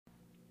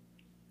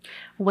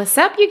What's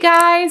up, you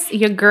guys?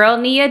 Your girl,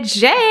 Nia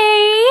J.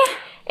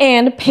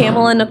 And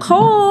Pamela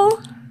Nicole.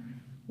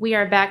 We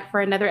are back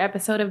for another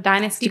episode of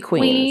Dynasty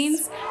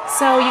Queens.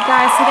 So, you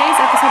guys, today's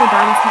episode of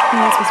Dynasty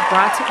Queens was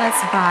brought to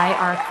us by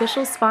our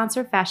official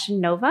sponsor,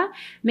 Fashion Nova.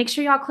 Make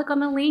sure y'all click on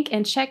the link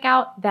and check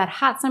out that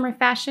hot summer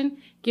fashion.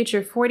 Get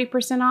your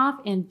 40% off.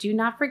 And do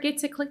not forget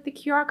to click the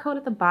QR code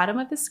at the bottom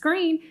of the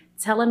screen.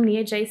 Tell them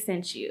Nia J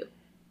sent you.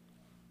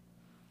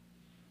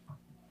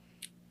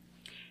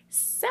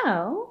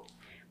 So,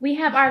 we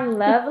have our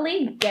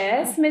lovely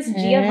guest, Miss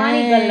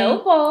Giovonni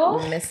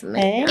Gallopo, Miss in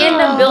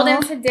the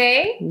building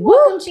today.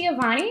 Welcome,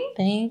 Giovonni.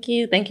 Thank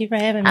you. Thank you for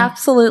having me.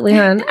 Absolutely,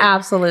 hon.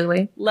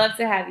 Absolutely. Love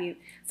to have you.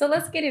 So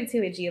let's get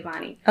into it,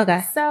 Giovonni.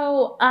 Okay.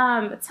 So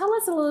tell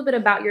us a little bit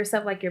about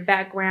yourself, like your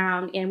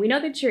background. And we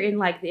know that you're in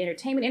like the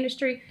entertainment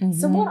industry. Mm-hmm.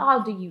 So what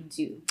all do you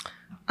do?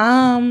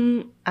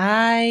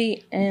 I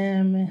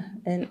am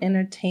an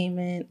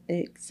entertainment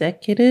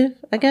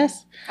executive, I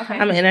guess. Okay.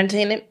 I'm an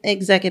entertainment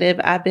executive.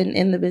 I've been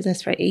in the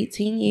business for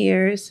 18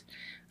 years.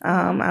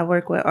 I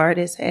work with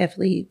artists,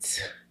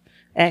 athletes,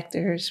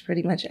 actors,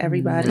 pretty much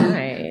everybody.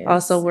 Nice.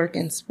 Also work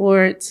in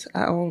sports.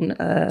 I own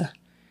a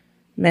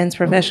men's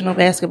professional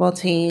basketball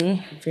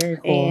team. Very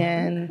cool.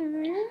 And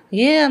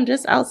yeah, I'm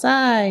just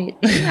outside.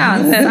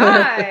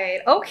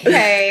 Outside.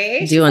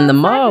 Okay. Doing the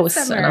most.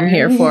 Summer. And I'm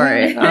here for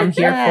it. I'm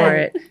here for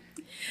it.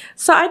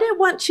 So I did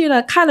want you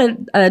to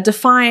kind of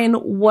define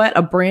what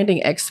a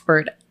branding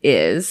expert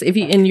is, if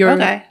you in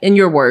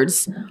your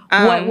words.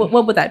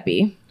 What would that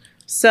be?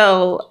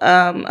 So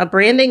a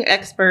branding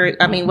expert,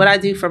 I mean, what I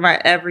do for my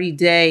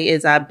everyday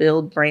is I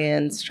build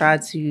brands, try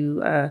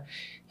to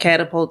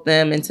catapult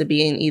them into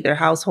being either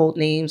household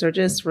names or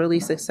just really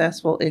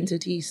successful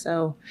entities.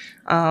 So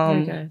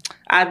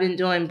I've been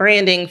doing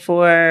branding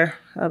for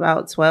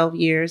about 12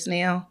 years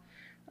now.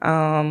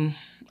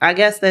 I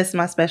guess that's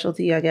my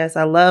specialty. I guess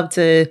I love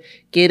to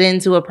get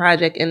into a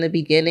project in the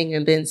beginning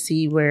and then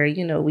see where,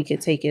 we could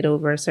take it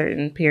over a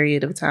certain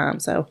period of time.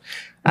 So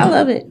I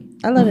love it.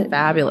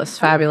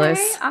 Fabulous.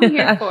 Okay, I'm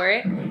here for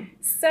it.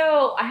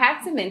 So I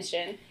have to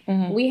mention,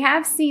 we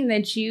have seen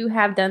that you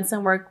have done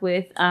some work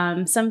with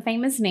some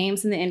famous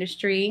names in the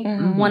industry.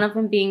 Mm-hmm. One of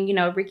them being,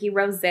 Ricky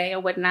Rose or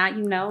whatnot,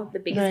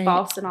 the biggest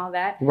boss and all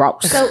that.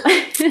 Ross.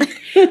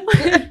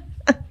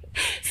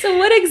 So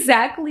what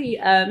exactly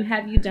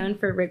have you done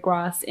for Rick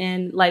Ross,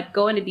 and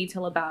go into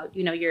detail about,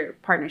 your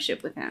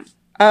partnership with him?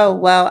 Oh,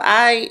 well,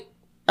 I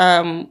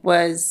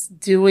was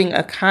doing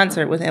a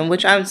concert with him,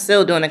 which I'm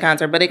still doing a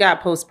concert, but it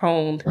got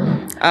postponed.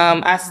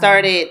 I've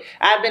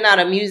been out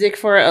of music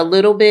for a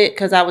little bit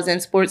because I was in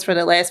sports for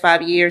the last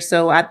 5 years.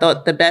 So I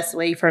thought the best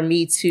way for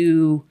me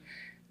to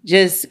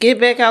just get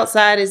back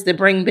outside is to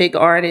bring big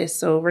artists.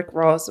 So Rick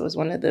Ross was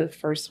one of the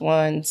first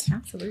ones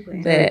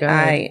that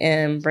I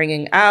am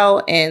bringing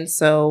out. And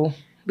so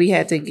we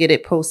had to get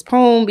it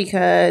postponed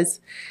because,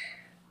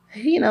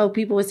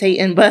 people was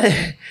hating, but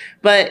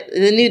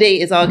the new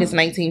date is August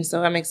 19th.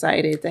 So I'm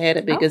excited to have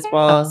the biggest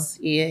boss.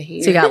 Yeah.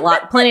 So you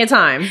got plenty of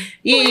time.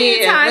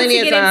 Plenty of time to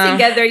get it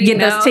together. Get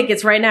those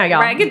tickets right now,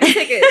 y'all. Right, get the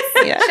tickets.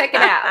 Check it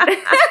out.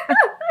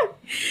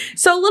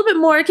 So a little bit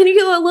more, can you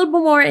get a little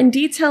bit more in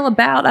detail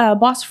about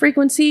Boss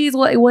Frequencies?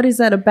 What is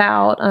that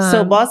about?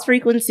 So Boss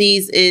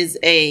Frequencies is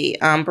a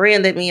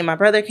brand that me and my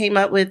brother came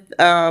up with.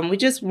 We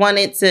just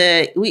wanted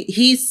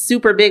he's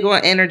super big on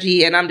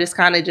energy, and I'm just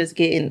kind of just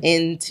getting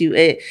into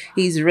it.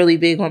 He's really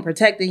big on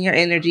protecting your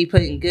energy,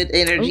 putting good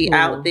energy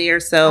out there.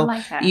 So, I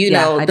like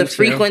that. The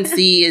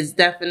frequency is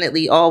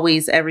definitely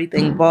always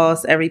everything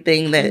boss,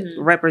 everything that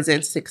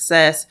represents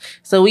success.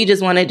 So we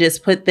just want to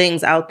just put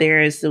things out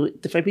there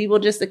for people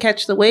just to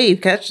catch the wave,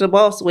 catch the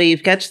boss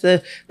wave, catch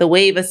the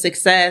wave of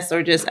success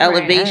or just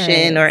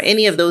elevation or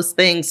any of those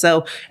things.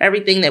 So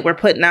everything that we're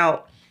putting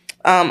out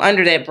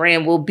under that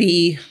brand will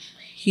be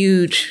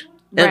huge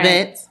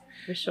events.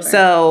 For sure.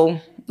 So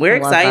we're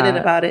excited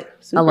about it.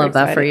 I love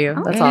that for you.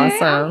 That's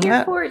awesome. I'm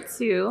here for it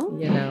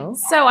too.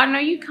 So I know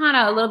you kind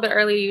of a little bit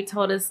earlier you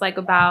told us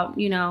about,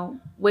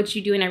 what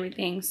you do and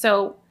everything.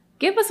 So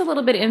give us a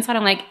little bit of insight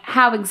on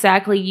how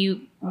exactly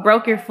you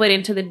broke your foot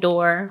into the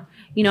door.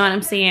 You know what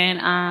I'm saying?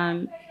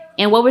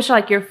 And what was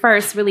your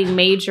first really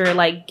major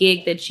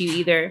gig that you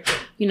either,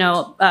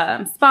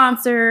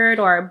 sponsored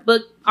or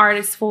booked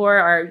artists for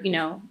or,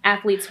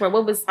 athletes for?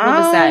 What was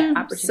that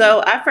opportunity?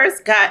 So I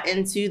first got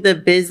into the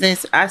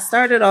business. I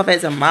started off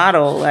as a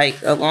model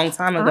a long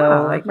time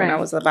ago, when I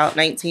was about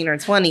 19 or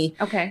 20.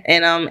 Okay.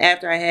 And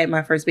after I had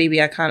my first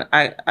baby,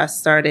 I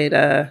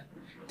started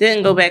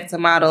didn't go back to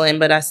modeling,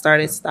 but I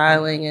started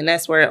styling, and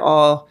that's where it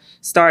all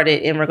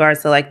started in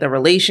regards to the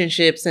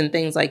relationships and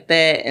things like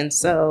that. And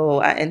so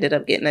I ended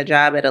up getting a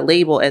job at a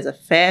label as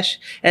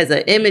an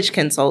image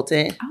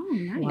consultant. Oh,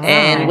 nice.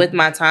 And with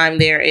my time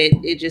there,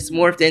 it just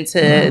morphed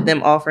into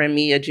them offering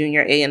me a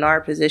junior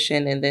A&R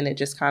position, and then it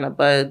just kind of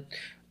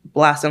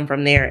blossomed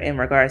from there in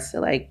regards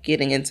to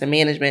getting into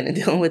management and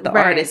dealing with the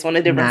artists on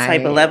a different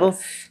type of level.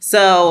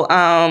 So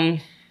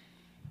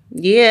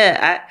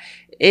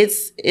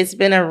it's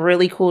been a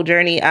really cool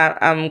journey.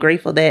 I'm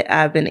grateful that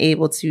I've been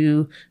able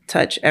to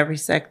touch every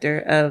sector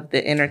of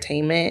the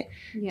entertainment.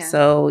 Yeah.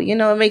 So,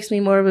 it makes me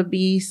more of a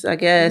beast, I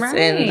guess. Right.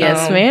 And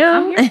yes, ma'am.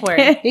 I'm here for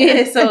it.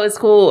 Yeah, so it's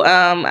cool.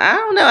 I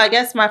don't know. I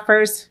guess my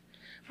first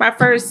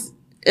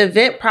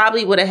event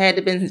probably would have had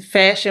to been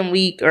Fashion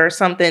Week or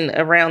something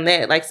around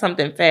that, like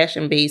something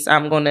fashion based,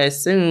 I'm going to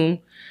assume.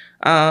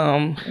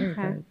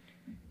 Okay.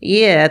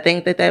 Yeah, I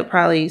think that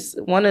probably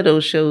one of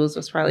those shows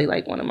was probably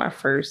like one of my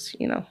first,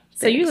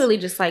 So you really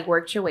just like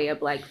worked your way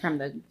up like from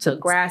the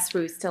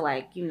grassroots to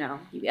like, you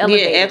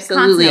elevated. Yeah,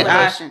 absolutely.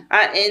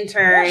 I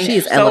interned.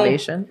 She's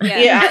elevation.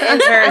 Yeah, I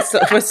interned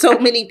for so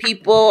many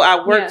people.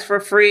 I worked for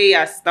free.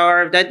 I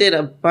starved. I did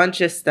a bunch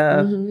of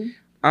stuff.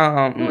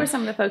 Mm-hmm. Who were some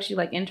of the folks you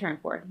like interned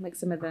for? Like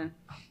some of the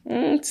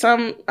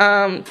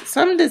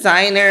some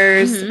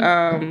designers.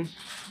 Mm-hmm.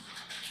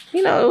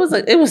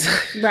 It was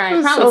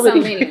right. Probably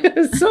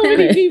so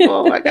many people.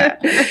 Oh my God!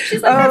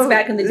 She's like that's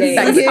back in the day.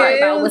 Let's talk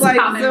about what's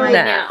popping right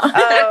now.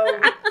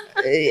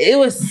 It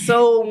was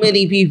so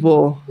many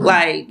people.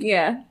 Like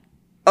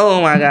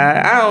oh my God!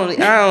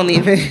 I don't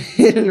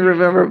even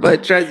remember.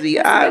 But trust me,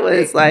 I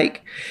was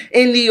like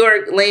in New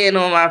York, laying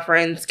on my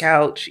friend's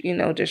couch.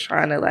 Just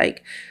trying to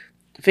like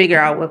figure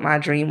out what my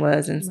dream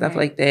was and stuff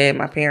like that.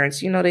 My parents,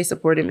 they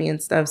supported me and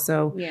stuff.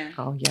 So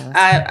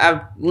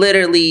I've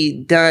literally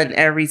done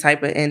every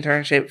type of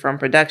internship from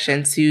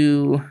production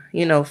to,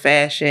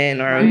 fashion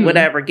or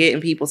whatever,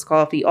 getting people's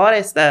coffee, all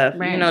that stuff,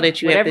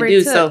 that you whatever have to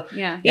do. So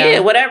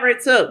whatever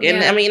it took.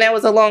 And I mean, that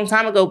was a long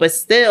time ago, but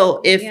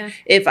still,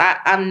 if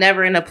I'm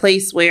never in a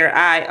place where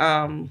I,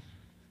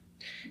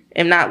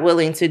 am not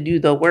willing to do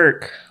the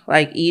work,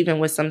 like even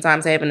with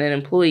sometimes having an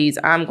employees,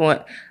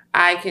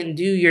 I can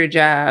do your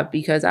job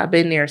because I've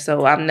been there.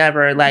 So I'm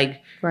never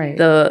like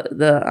the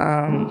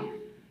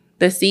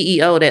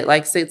CEO that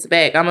like sits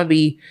back. I'm gonna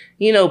be,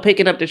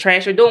 picking up the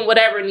trash or doing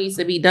whatever needs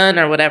to be done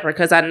or whatever.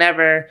 Cause I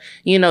never,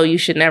 you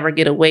should never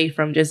get away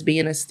from just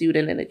being a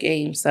student in a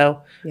game.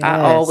 So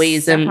I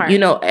always am,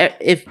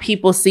 if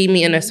people see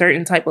me in a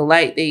certain type of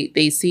light,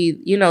 they see,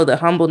 the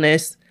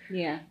humbleness.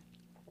 Yeah.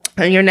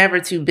 And you're never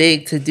too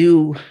big to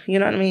do, you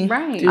know what I mean?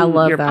 Right. I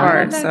love your that. part.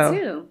 I love that so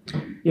too.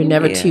 You're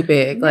never too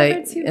big.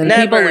 Never too and big.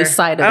 people lose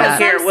sight of that.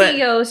 Some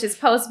CEOs just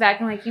post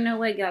back and like, you know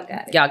what, y'all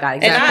got it. Y'all got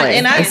it. Exactly.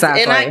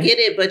 And I get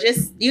it, but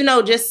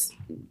just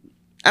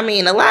I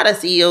mean, a lot of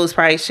CEOs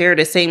probably share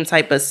the same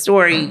type of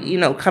story,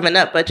 coming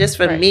up. But just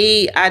for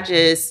me, I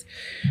just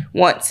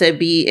want to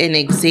be an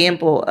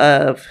example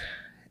of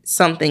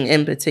something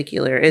in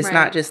particular. It's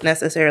not just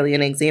necessarily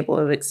an example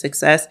of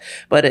success,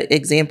 but an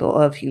example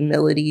of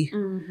humility,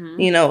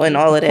 and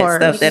all of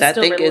that stuff that I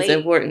think is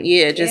important.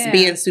 Yeah, just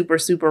being super,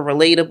 super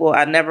relatable.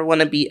 I never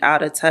want to be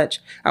out of touch.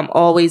 I'm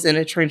always in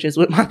the trenches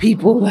with my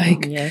people.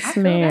 Like, yes,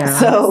 ma'am.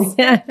 So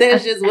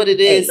that's just what it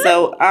is.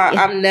 So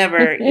I'm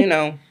never,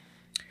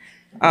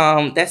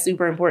 that's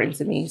super important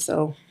to me.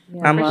 So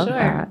I love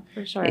that.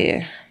 For sure.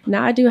 Yeah.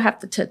 Now, I do have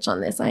to touch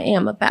on this. I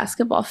am a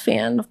basketball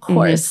fan, of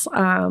course.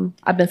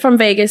 I've been from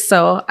Vegas,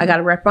 so I got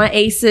to rep my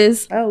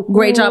Aces. Oh, cool.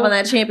 Great job on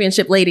that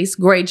championship, ladies.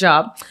 Great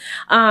job.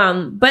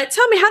 But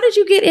tell me, how did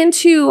you get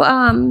into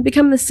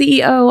becoming the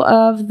CEO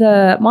of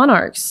the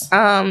Monarchs?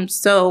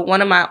 So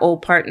one of my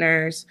old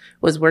partners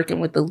was working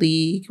with the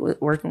league,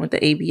 working with the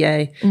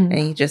ABA, and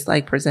he just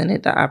like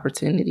presented the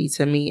opportunity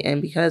to me.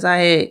 And because I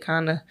had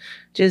kind of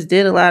just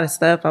did a lot of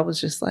stuff, I was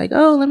just like,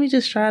 oh, let me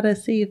just try to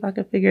see if I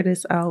could figure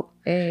this out.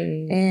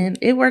 Hey. And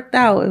it worked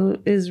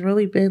out. It's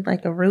really been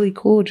like a really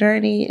cool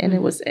journey. And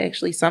it was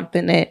actually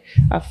something that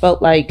I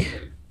felt like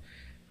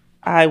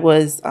I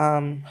was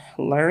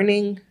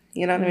learning.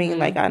 You know what I mean?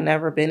 Like I've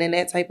never been in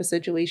that type of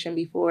situation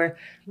before.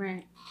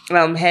 Right.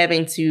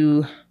 Having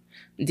to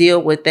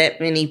deal with that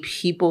many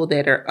people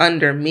that are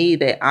under me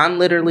that I'm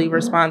literally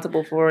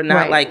responsible for,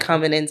 not like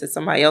coming into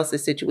somebody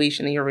else's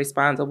situation and you're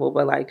responsible,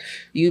 but like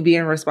you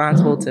being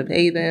responsible to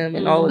pay them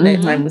and all of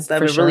that type of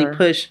stuff.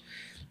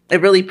 It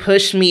really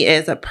pushed me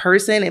as a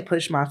person. It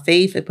pushed my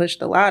faith. It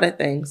pushed a lot of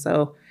things.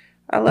 So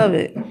I love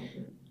it.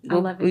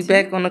 We'll be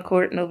back on the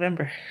court in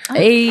November.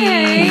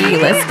 Hey,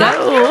 let's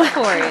go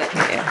for it.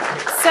 Yeah.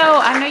 So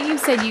I know you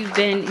said you've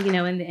been,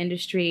 in the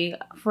industry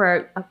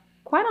for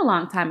quite a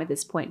long time at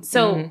this point.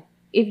 So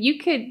if you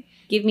could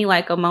give me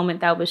like a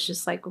moment that was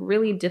just like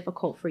really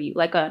difficult for you,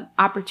 like an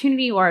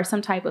opportunity or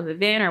some type of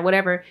event or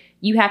whatever,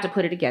 you had to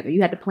put it together.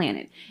 You had to plan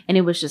it. And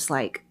it was just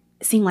like,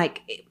 it seemed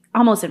like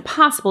almost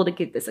impossible to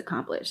get this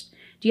accomplished.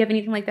 Do you have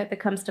anything like that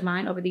comes to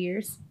mind over the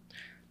years?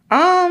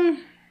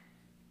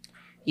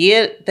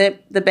 Yeah,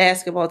 the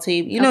basketball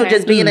team,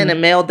 just being in a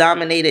male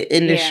dominated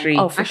industry.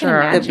 Yeah. Oh, for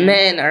sure. The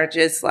men are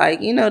just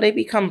like, they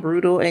become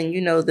brutal and,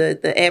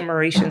 the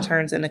admiration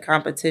turns into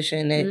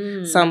competition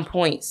at some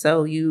point.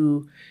 So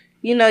you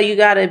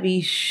got to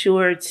be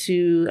sure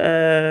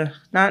to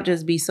not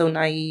just be so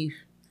naive.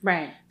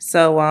 Right.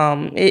 So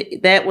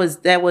that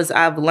was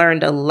I've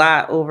learned a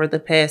lot over the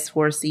past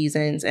 4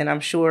 seasons, and I'm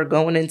sure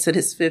going into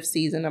this 5th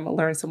season I'm gonna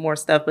learn some more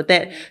stuff. But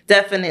that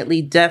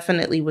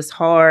definitely was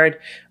hard.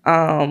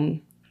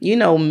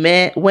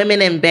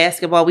 women in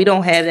basketball, we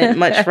don't have that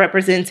much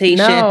representation,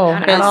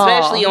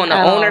 especially on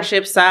the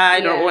ownership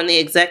side or on the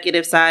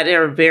executive side.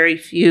 There are very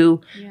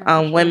few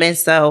women.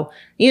 So,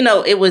 it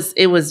was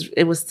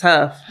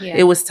tough. Yeah.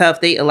 It was tough.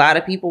 A lot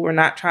of people were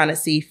not trying to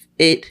see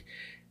it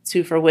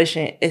to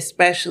fruition,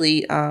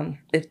 especially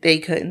if they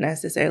couldn't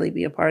necessarily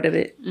be a part of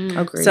it.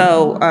 Agreed.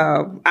 So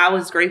I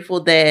was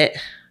grateful that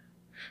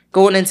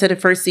going into the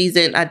first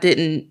season, I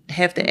didn't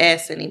have to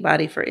ask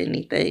anybody for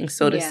anything,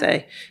 so to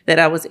say, that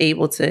I was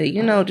able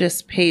to,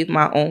 just pave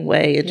my own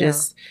way and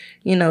just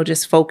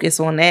focus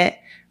on that.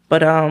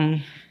 But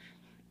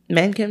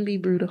men can be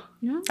brutal.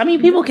 Yeah. I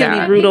mean, people can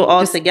be brutal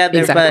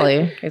altogether, but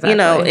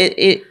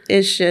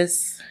it's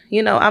just,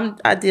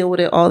 I deal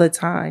with it all the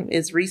time.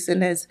 As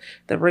recent as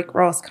the Rick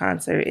Ross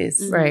concert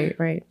is, right.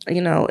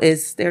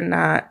 They're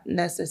not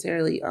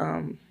necessarily,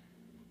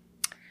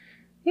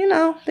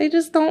 they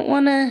just don't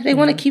want to. They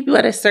want to keep you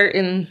at a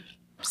certain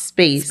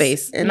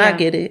space, and I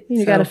get it.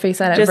 You got to face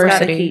that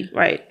adversity,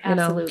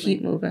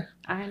 keep moving.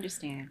 I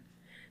understand.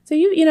 So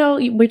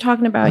we're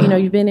talking about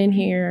you've been in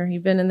here,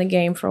 you've been in the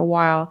game for a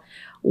while.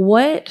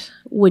 What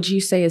would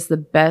you say is the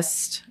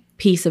best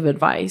piece of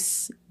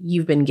advice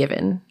you've been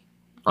given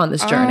on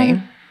this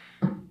journey?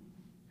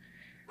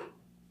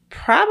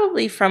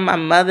 Probably from my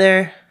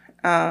mother.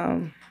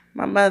 My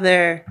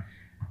mother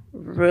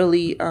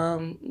really,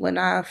 when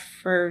I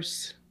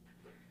first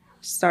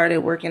started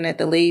working at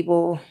the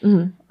label,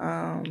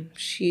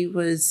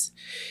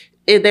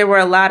 there were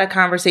a lot of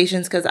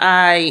conversations because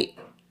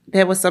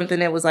that was something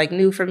that was like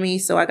new for me.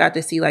 So I got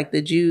to see like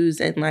the Jews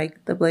and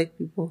like the Black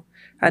people,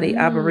 how they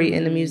operate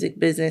in the music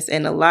business.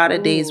 And a lot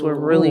of days were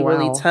really,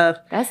 really tough.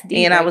 That's deep.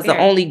 And I was the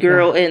only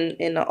girl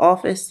in the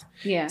office.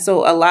 Yeah.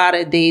 So a lot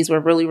of days were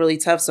really, really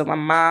tough. So my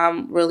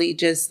mom really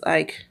just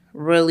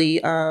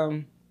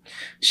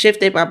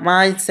shifted my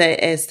mindset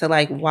as to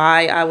like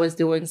why I was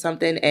doing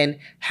something and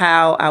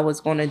how I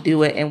was going to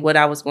do it and what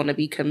I was going to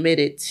be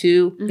committed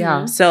to.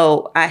 Yeah.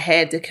 So I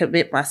had to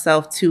commit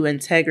myself to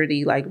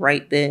integrity like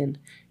right then,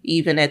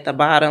 even at the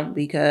bottom,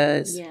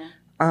 because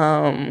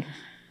on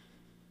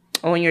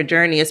your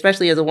journey,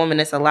 especially as a woman,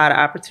 it's a lot of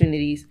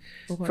opportunities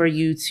for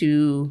you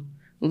to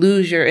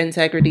lose your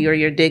integrity or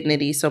your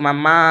dignity. So my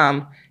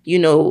mom,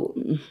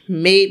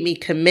 made me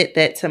commit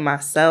that to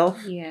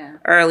myself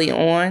early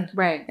on.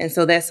 Right. And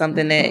so that's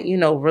something that,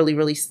 really,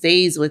 really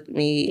stays with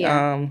me.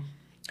 Yeah.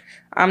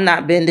 I'm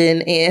not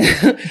bending,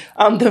 and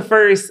I'm the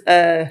first,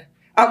 I'm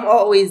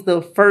always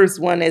the first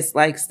one that's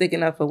like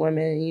sticking up for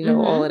women,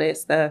 all of that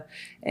stuff.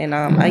 And,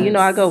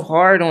 I go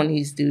hard on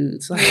these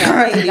dudes. Like,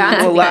 I ain't even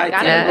gonna lie to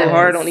you. I go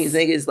hard on these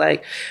niggas.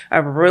 Like, I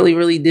really,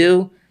 really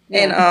do.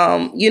 Yeah.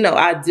 And,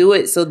 I do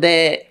it so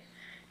that,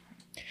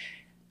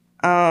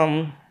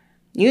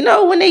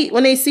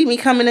 when they see me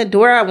come in the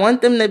door, I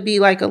want them to be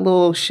like a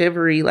little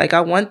shivery. Like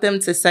I want them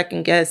to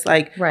second guess,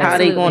 like how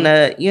they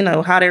gonna,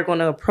 how they're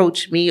gonna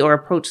approach me or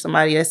approach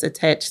somebody that's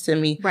attached to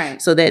me.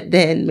 Right. So that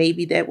then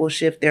maybe that will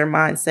shift their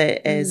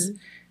mindset as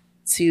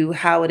to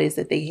how it is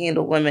that they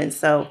handle women.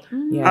 So,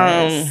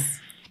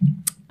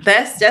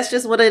 that's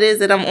just what it is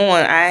that I'm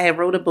on. I had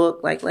wrote a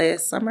book like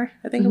last summer,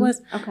 I think it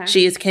was. Okay.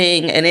 She is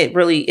King, and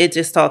it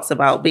just talks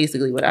about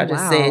basically what I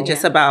just said,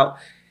 just about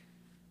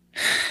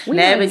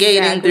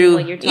navigating through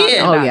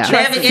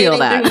navigating through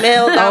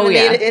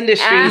male-dominated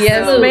industries.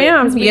 Yes,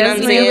 ma'am. You know what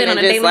I'm saying? And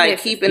just like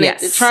keeping it,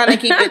 trying to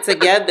keep it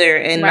together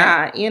and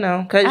not,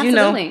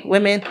 because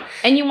women.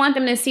 And you want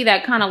them to see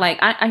that kind of like,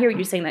 I hear what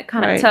you're saying, that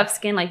kind of tough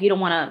skin. Like you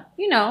don't want to,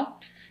 you want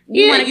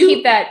to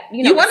keep that,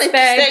 you want to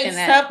stay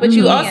tough, but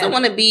you also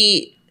want to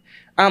be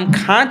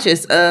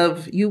conscious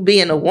of you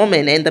being a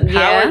woman and the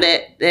power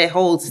that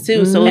holds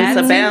too. So it's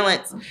a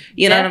balance.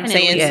 You know what I'm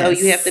saying? Yes. So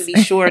you have to be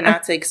sure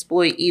not to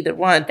exploit either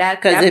one.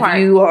 Because if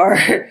you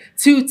are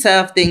too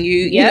tough, then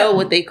you know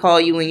what they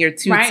call you when you're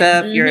too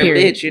tough. You're a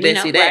bitch. You're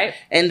this, you're that. Right.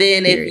 And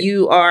then if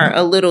you are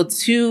a little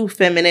too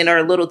feminine or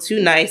a little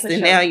too nice, then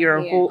now you're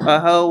a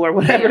hoe or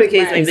whatever the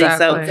case may be.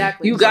 So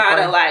you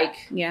gotta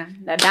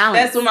that balance.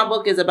 That's what my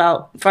book is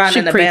about.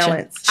 Finding the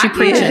balance. She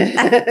preaching.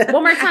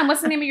 One more time.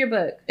 What's the name of your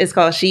book? It's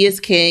called She Is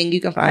King.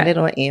 You can find it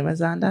on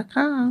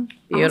Amazon.com.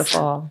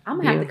 Beautiful. I'm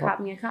gonna have to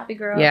copy me a copy,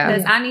 girl.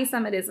 Because I need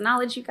some of this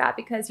knowledge you got,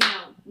 because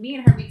me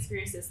and her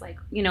experience this in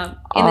this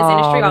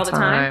industry all the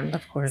time.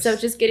 Of course. So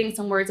just getting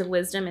some words of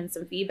wisdom and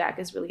some feedback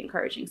is really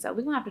encouraging. So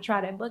we're gonna have to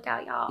try that book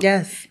out, y'all.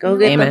 Yes. Go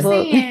get the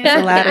book.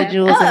 There's a lot of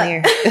jewels in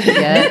there.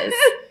 Yes.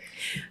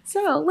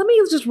 So let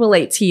me just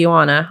relate to you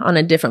on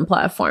a different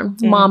platform,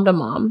 mom to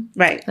mom.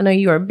 Right. I know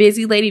you are a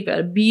busy lady. You've got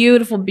a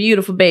beautiful,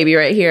 beautiful baby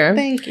right here.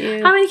 Thank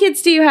you. How many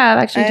kids do you have?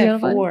 Actually, I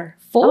have 4.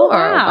 4. Oh,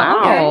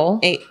 wow.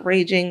 Okay. 8,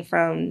 ranging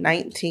from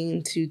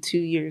 19 to 2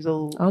 years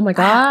old. Oh my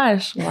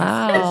gosh!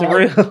 Wow,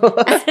 it's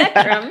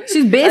real.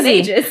 She's busy.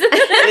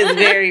 It's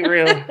very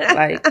real,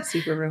 like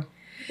super real.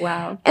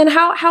 Wow. And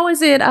how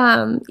is it?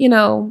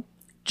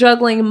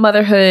 Juggling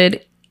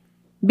motherhood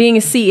being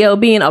a CEO,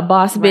 being a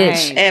boss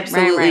bitch.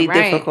 Absolutely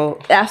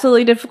difficult.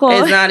 Absolutely difficult.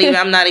 It's not even,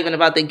 I'm not even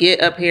about to get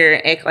up here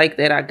and act like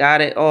that I got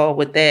it all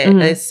with that.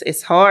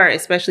 It's hard,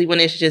 especially when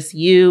it's just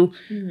you.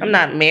 I'm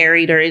not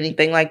married or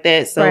anything like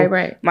that.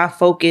 So my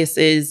focus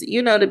is,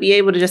 to be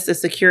able to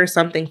secure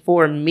something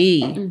for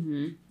me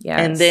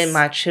and then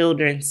my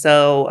children.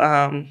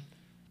 So,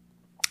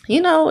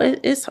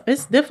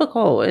 it's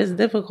difficult. It's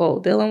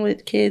difficult dealing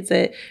with kids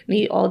that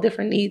need all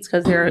different needs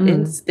because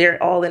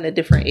they're all in a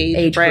different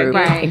age bracket.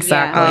 Right,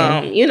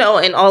 exactly.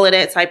 And all of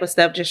that type of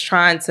stuff. Just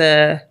trying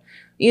to,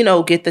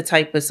 get the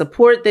type of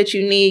support that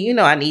you need.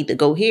 I need to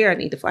go here. I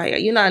need to fly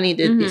here. I need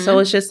to. So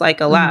it's just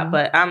like a lot.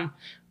 But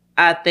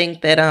I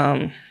think that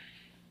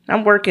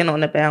I'm working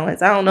on the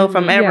balance. I don't know if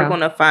I'm ever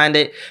going to find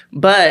it,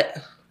 but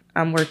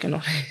I'm working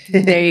on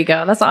it. There you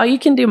go. That's all you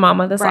can do,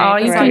 Mama. That's all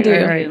you can do.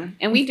 Right.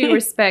 And we do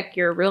respect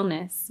your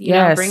realness, you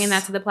know, bringing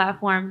that to the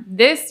platform.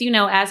 This,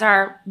 as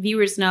our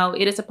viewers know,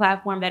 it is a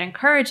platform that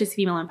encourages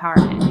female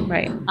empowerment.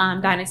 Right.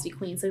 Dynasty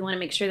Queen. So we want to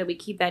make sure that we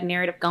keep that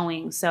narrative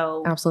going.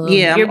 So absolutely.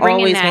 Yeah, I'm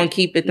always going to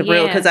keep it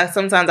real because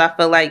sometimes I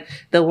feel like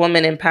the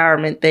woman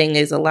empowerment thing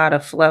is a lot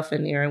of fluff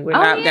in there and we're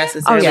not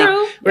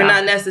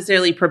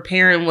necessarily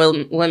preparing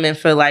women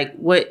for like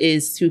what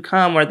is to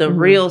come or the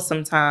real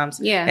sometimes.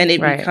 Yeah. And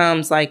it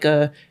becomes like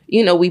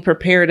we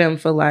prepare them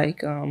for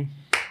like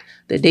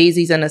the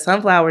daisies and the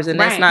sunflowers, and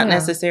that's not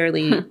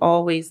necessarily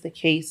always the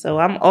case. So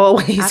I'm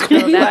always like,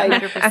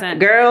 100%.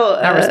 Girl,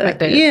 I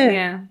respect it.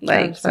 Yeah,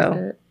 like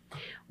so.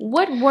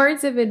 What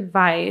words of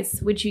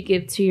advice would you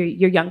give to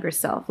your younger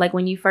self, like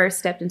when you first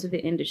stepped into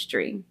the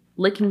industry,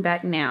 looking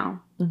back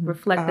now,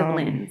 reflective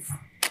lens?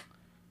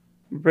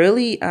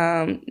 Really,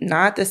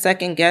 not to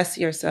second guess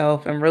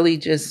yourself and really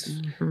just,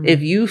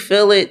 if you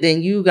feel it,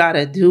 then you got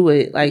to do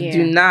it. Like,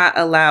 do not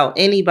allow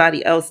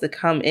anybody else to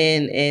come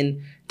in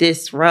and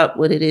disrupt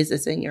what it is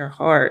that's in your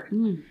heart.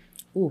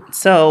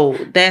 So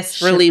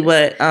that's really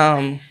what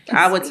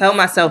I would tell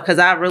myself, because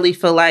I really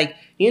feel like,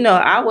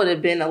 I would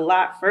have been a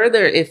lot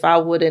further if I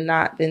would have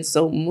not been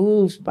so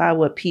moved by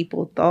what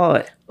people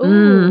thought. You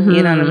know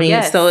what I mean?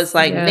 Yes. So it's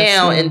like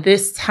now in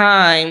this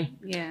time,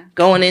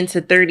 going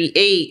into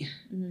 38,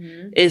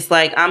 it's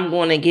like I'm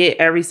going to get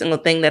every single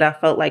thing that I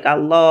felt like I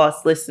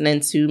lost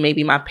listening to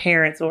maybe my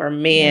parents or a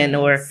man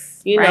or,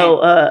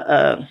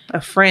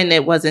 a friend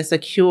that wasn't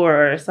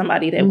secure or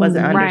somebody that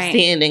wasn't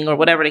understanding or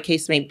whatever the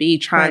case may be,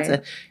 trying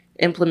to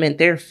implement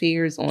their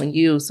fears on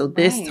you. So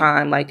this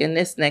time, like in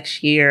this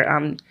next year,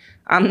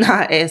 I'm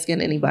not asking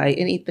anybody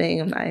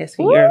anything. I'm not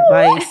asking your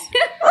advice.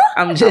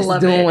 I'm just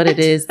doing what it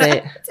is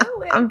that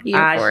I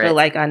feel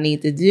like I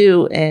need to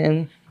do.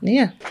 And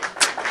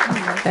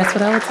that's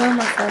what I would tell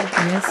myself.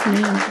 Yes,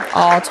 ma'am.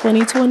 All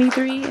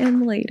 2023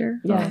 and later.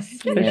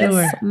 Yes, for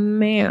sure.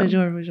 Ma'am.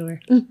 For sure.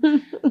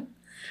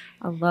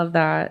 I love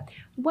that.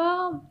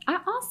 Well, I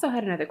also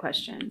had another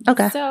question.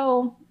 Okay.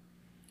 So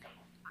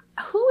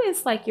who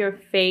is like your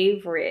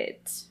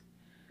favorite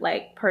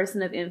like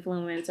person of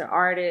influence or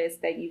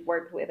artist that you've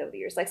worked with over the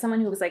years? Like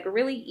someone who was like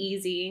really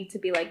easy to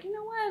be like, you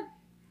know what?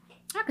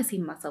 I could see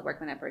myself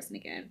working with that person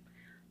again.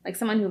 Like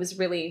someone who was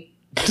really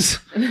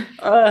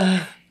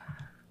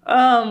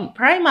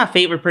probably my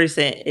favorite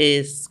person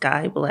is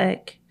Sky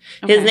Black.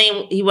 His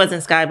name, he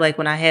wasn't Sky Black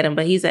when I had him,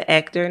 but he's an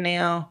actor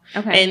now.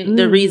 Okay. And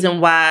the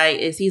reason why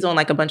is he's on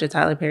like a bunch of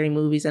Tyler Perry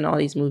movies and all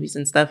these movies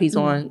and stuff. He's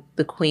on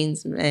The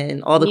Queen's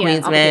Men, all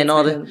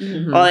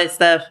that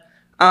stuff.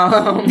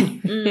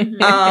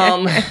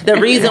 The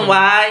reason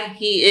why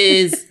he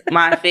is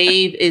my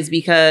fave is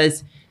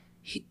because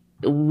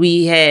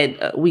we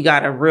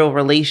got a real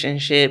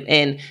relationship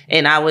and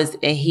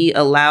he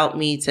allowed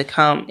me to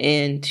come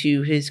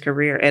into his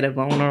career at a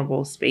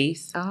vulnerable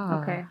space.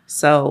 Okay.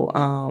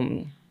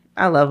 So,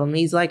 I love him.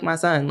 He's like my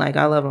son. Like,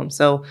 I love him.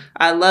 So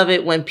I love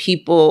it when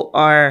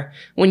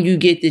when you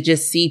get to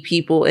just see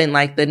people in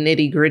like the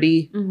nitty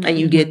gritty and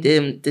you get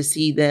them to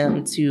see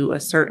them to a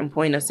certain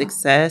point of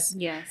success.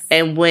 Yes.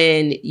 And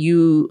when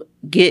you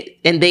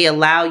and they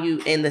allow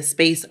you in the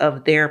space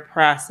of their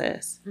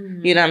process.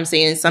 You know what I'm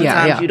saying?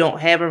 Sometimes you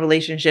don't have a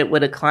relationship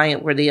with a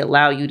client where they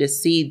allow you to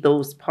see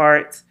those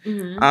parts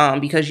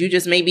because you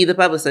just may be the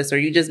publicist or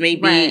you just may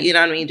be, you know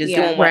what I mean, just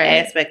doing one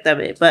aspect of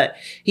it. But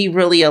he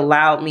really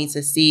allowed me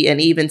to see, and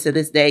even to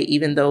this day,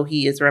 even though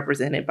he is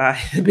represented by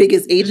the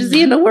biggest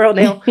agency in the world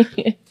now,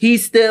 he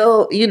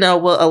still,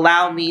 will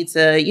allow me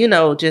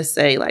to, just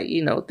say like,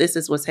 this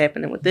is what's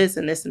happening with this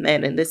and this and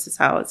that, and this is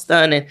how it's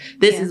done, and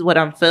this is what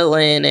I'm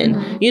feeling, and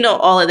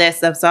all of that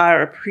stuff. So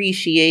I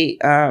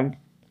appreciate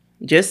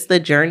just the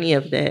journey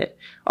of that.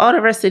 All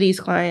the rest of these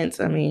clients,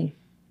 I mean,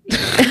 keeping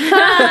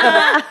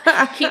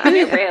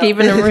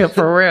it real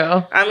for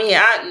real. I mean,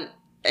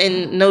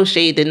 and no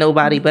shade to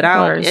nobody, but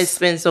it's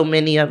been so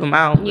many of them.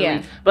 I don't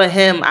really, but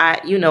him,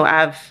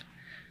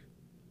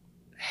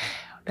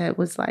 that's that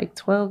was like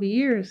 12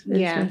 years. It's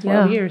Yeah. been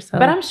 12 years. So.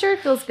 But I'm sure it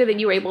feels good that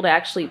you were able to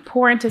actually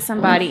pour into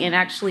somebody and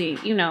actually,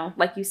 you know,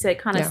 like you said,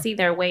 kind of see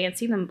their way and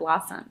see them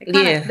blossom. It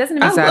kinda, doesn't it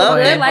make I love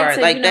that like part.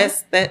 to, like you know,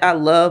 that. I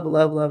love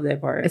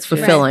that part. It's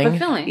fulfilling. Right.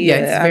 Fulfilling. Yeah,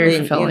 it's very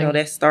fulfilling. You know,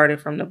 that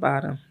started from the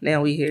bottom.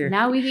 Now we here.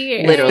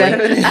 Literally.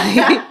 Literally.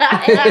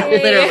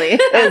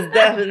 It's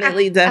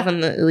definitely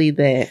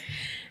that.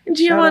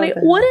 Giovonni,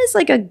 what is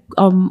like a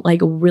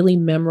really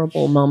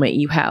memorable moment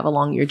you have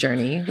along your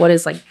journey? What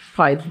is like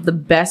probably the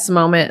best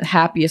moment,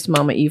 happiest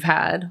moment you've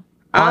had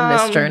on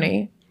this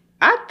journey?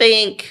 I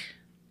think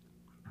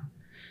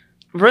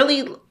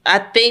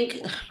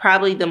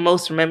probably the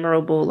most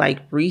memorable,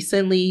 like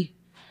recently,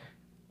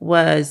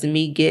 was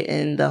me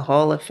getting the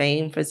Hall of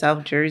Fame for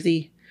South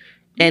Jersey.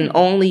 And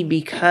only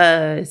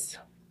because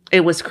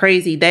it was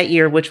crazy that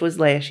year, which was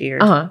last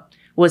year.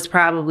 Was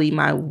probably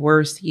my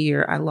worst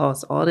year. I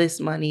lost all this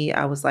money.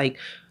 I was like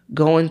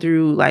going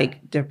through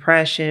like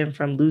depression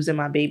from losing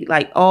my baby,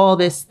 like all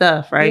this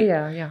stuff, right?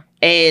 Yeah.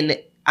 And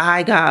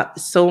I got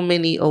so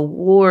many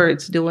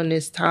awards during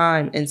this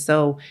time. And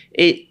so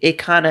it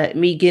kind of,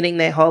 me getting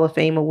that Hall of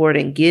Fame award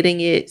and getting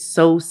it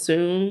so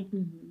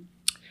soon,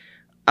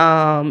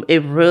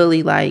 it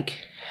really like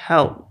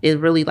helped. It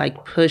really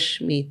like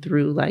pushed me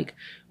through like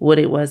what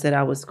it was that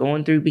I was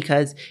going through,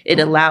 because it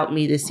allowed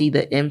me to see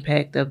the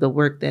impact of the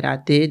work that I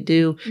did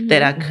do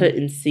that I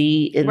couldn't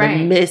see in the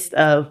midst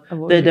of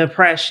the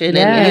depression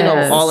and, you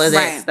know, all of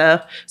that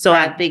stuff. So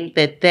I think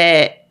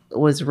that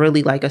was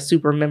really like a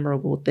super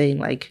memorable thing,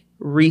 like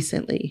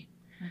recently.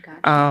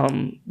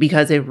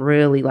 Because it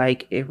really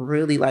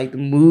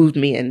moved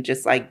me and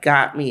just like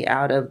got me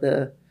out of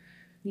the,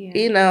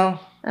 you know,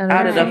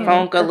 out of the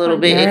funk a little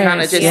bit. It kind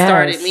of just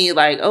started me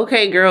like,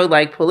 okay, girl,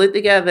 like pull it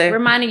together.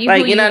 Reminding you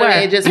like, who you know you what were. I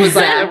mean? It just was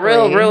like a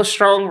real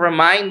strong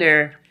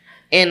reminder.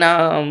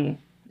 And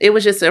it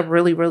was just a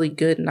really, really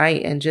good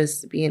night, and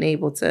just being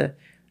able to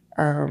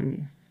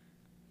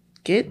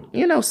get,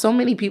 you know, so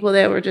many people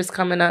that were just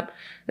coming up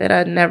that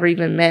I'd never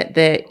even met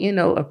that, you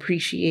know,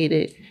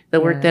 appreciated the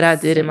work that I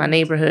did in my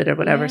neighborhood or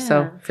whatever.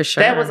 So for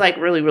sure, that was like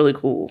really, really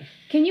cool.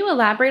 Can you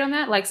elaborate on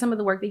that? Like some of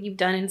the work that you've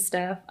done and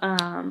stuff,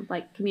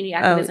 like community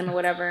activism or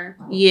whatever?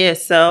 Yeah.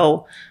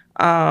 So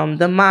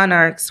the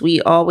Monarchs,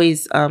 we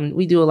always,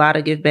 we do a lot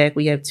of give back.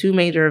 We have 2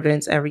 major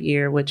events every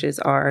year, which is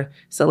our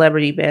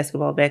celebrity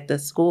basketball back to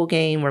school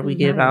game, where we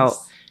give out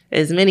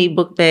as many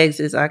book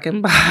bags as I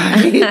can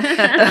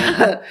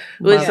buy,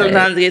 which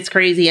sometimes gets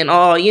crazy. And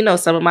you know,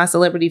 some of my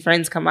celebrity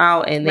friends come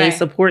out and they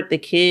support the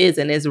kids,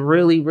 and it's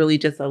really, really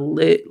just a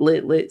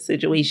lit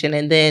situation.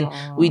 And then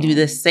we do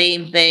the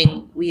same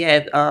thing. We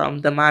have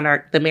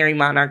the Merry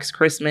Monarchs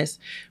Christmas,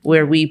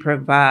 where we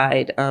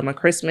provide a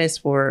Christmas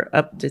for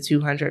up to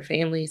 200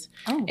 families.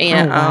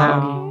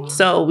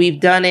 So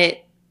we've done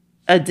it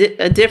a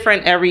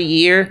different every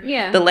year.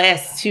 Yeah. The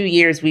last 2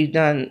 years we've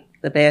done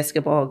the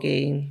basketball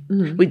game.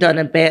 We've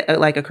done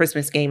like a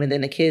Christmas game, and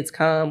then the kids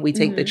come. We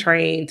take the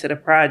train to the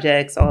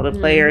projects, all the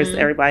players,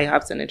 everybody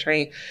hops in the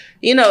train.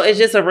 You know, it's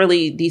just a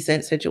really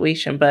decent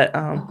situation. But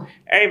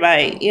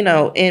everybody, you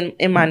know,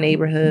 in my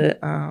neighborhood,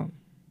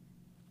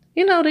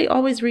 you know, they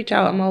always reach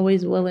out. I'm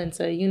always willing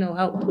to, you know,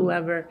 help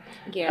whoever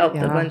helped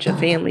a bunch of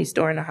families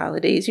during the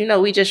holidays. You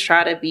know, we just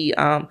try to be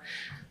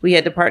we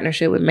had the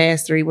partnership with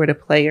Mastery, where the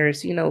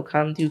players, you know,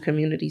 come do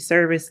community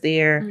service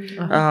there.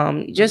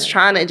 Just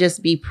trying to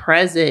just be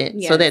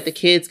present so that the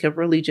kids could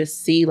really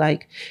just see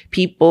like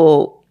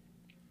people,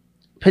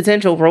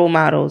 potential role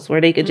models,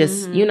 where they could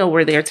just, you know,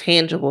 where they're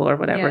tangible or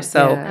whatever.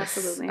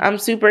 Absolutely. I'm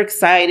super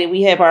excited.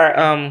 We have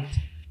our,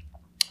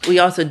 we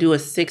also do a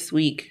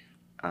 6-week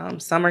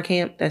summer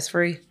camp that's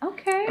free.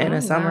 Okay. In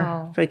the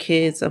summer for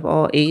kids of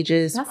all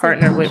ages.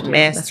 Partner with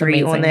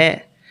Mastery on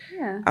that.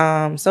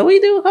 So we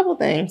do a couple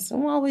things.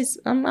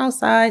 I'm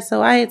outside,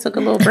 so I took a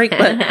little break,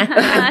 but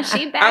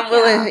she back I'm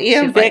willing.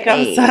 Yeah, I'm back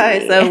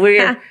outside. So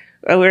we're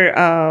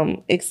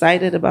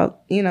excited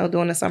about, you know,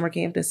 doing the summer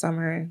camp this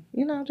summer, and,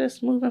 you know,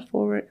 just moving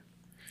forward.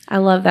 I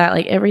love that.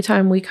 Like every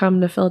time we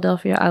come to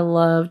Philadelphia, I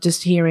love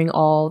just hearing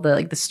all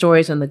the the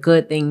stories and the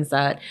good things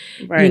that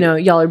you know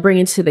y'all are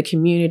bringing to the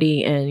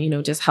community, and you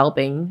know just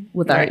helping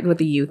with with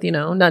the youth. You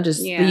know, not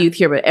just the youth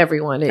here, but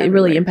everyone. It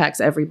really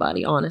impacts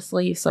everybody,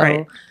 honestly.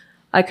 So.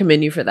 I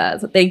commend you for that.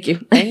 So thank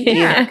you.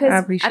 Yeah,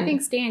 because I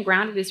think staying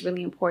grounded is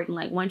really important.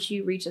 Like once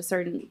you reach a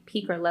certain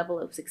peak or level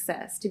of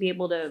success, to be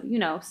able to, you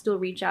know, still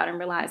reach out and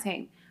realize,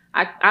 hey,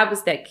 I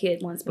was that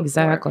kid once before.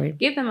 Exactly.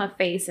 Give them a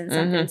face and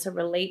something to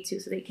relate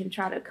to, so they can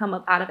try to come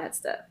up out of that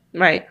stuff.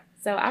 Right.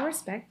 So I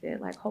respect it,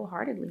 like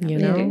wholeheartedly. You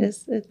know,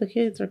 the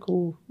kids are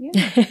cool. Yeah,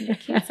 the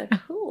kids are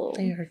cool.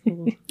 They are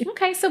cool.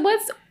 Okay, so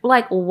what's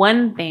like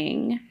one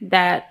thing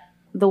that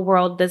the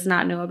world does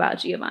not know about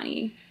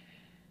Giovonni?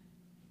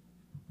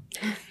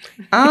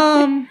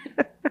 I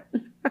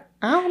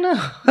don't know.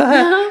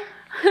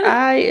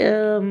 I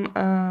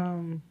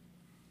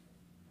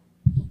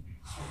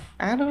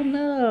I don't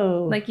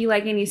know. Like, you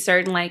like any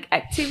certain like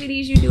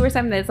activities you do or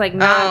something that's like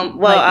not.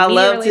 Well, like, I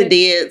love related?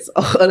 to dance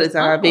all the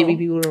time. Oh. Baby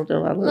people don't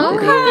know I love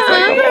to dance.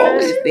 Like, I'm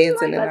always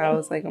dancing in the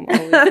house. Like, I'm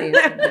always dancing.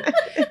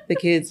 Like, the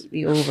kids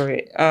be over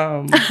it.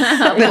 Of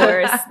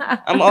course.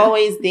 I'm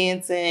always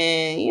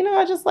dancing. You know,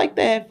 I just like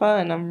to have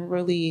fun. I'm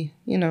really,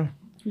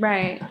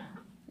 Right.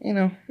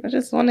 I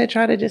just want to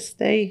try to just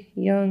stay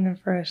young and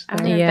fresh.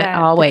 So.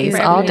 Yeah, always,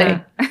 all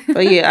day.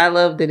 But yeah, I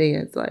love to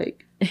dance.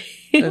 Like,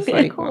 that's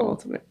like my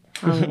ultimate.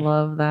 I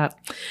love that.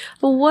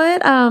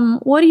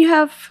 What do you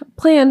have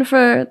planned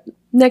for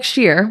next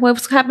year?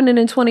 What's happening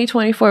in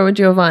 2024 with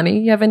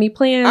Giovonni? You have any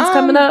plans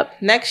coming up?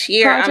 Next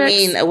year, projects? I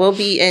mean, we'll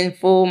be in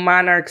full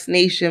Monarchs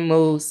Nation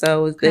mode.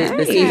 So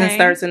the season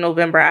starts in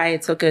November. I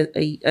took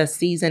a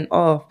season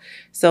off.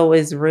 So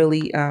it's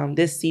really,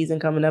 this season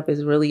coming up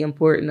is really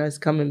important. Us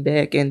coming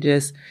back and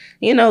just,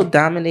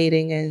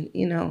 dominating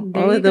and,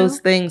 all of those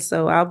things.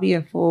 So I'll be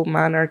in full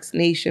Monarchs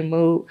Nation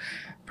mode.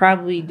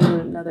 Probably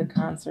do another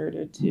concert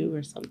or two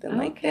or something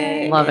like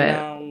that. Love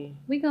it.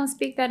 We're going to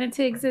speak that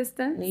into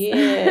existence.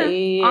 Yeah.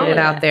 Get it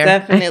out there.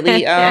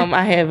 Definitely.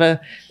 I have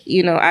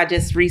I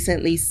just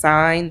recently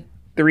signed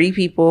 3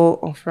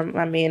 people from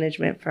my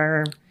management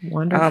firm.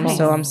 Wonderful.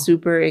 So I'm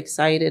super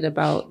excited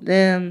about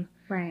them.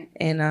 Right.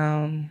 And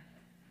I'm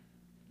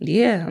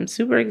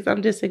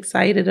just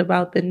excited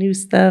about the new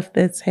stuff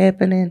that's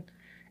happening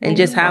and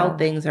just how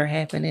things are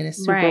happening.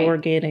 It's super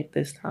organic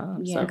this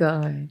time. Yeah.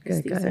 So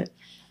Good.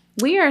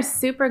 We are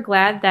super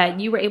glad that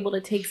you were able to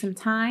take some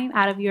time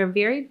out of your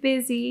very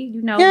busy,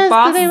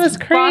 yes, today was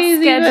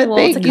crazy, boss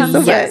schedule to come so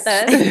with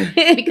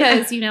us.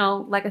 Because,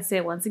 like I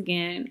said, once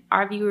again,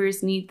 our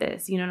viewers need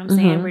this. You know what I'm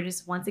saying? We're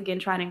just once again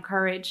trying to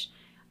encourage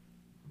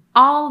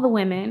all the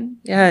women.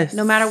 Yes.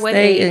 No matter what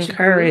stay age.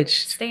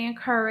 Encouraged. Stay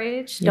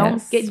encouraged. Yes.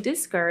 Don't get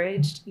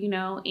discouraged,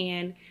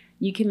 and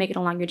you can make it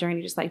along your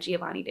journey just like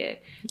Giovonni did.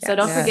 Yes. So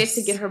don't forget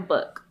to get her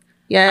book.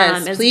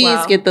 Yes,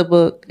 please get the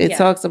book. It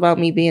talks about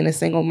me being a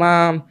single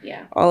mom,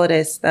 all of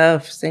that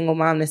stuff, single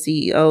mom to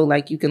CEO.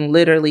 Like, you can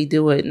literally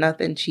do it.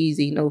 Nothing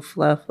cheesy, no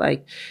fluff.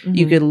 Like,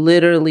 you could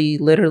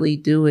literally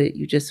do it.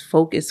 You just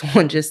focus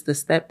on just the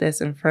step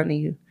that's in front of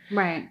you.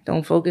 Right.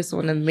 Don't focus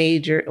on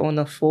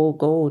the full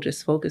goal.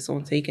 Just focus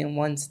on taking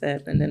one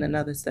step and then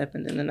another step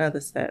and then another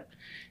step.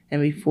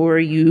 And before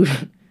you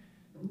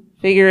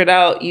figure it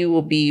out, you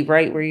will be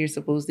right where you're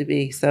supposed to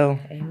be. So,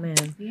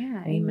 amen.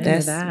 Yeah, amen.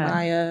 That's to that.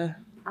 my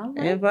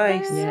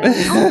advice.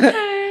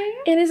 Okay.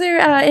 And is there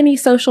any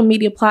social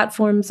media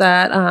platforms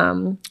that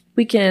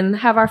we can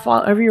have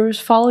our viewers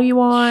follow you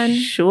on?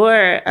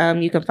 Sure.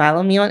 You can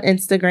follow me on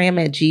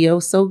Instagram at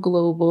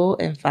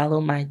GeoSoGlobal and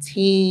follow my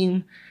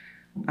team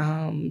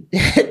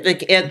at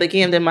the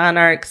Camden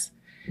Monarchs.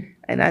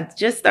 And I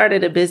just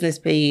started a business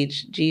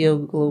page, Geo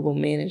Global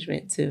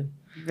Management, too.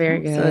 Very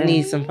good. So I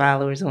need some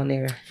followers on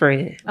there,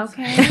 Fred.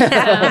 Okay.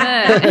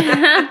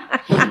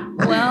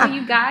 Well,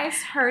 you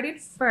guys heard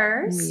it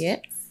first.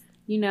 Yes.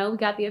 We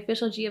got the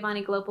official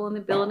Giovonni Global in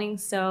the building.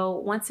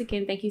 So once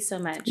again, thank you so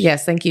much.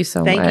 Yes, thank you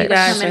so much. Thank you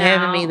guys for coming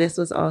having me. out. This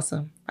was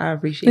awesome. I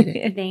appreciate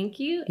it. Thank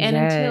you. And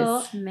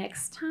until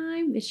next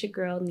time, it's your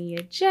girl,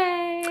 Nia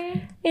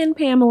J. And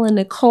Pamela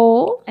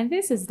Nicole. And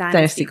this is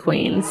Dynasty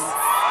Queens.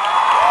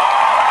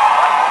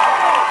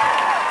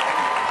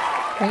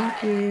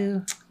 Thank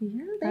you.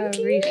 Yeah, I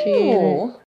appreciate it.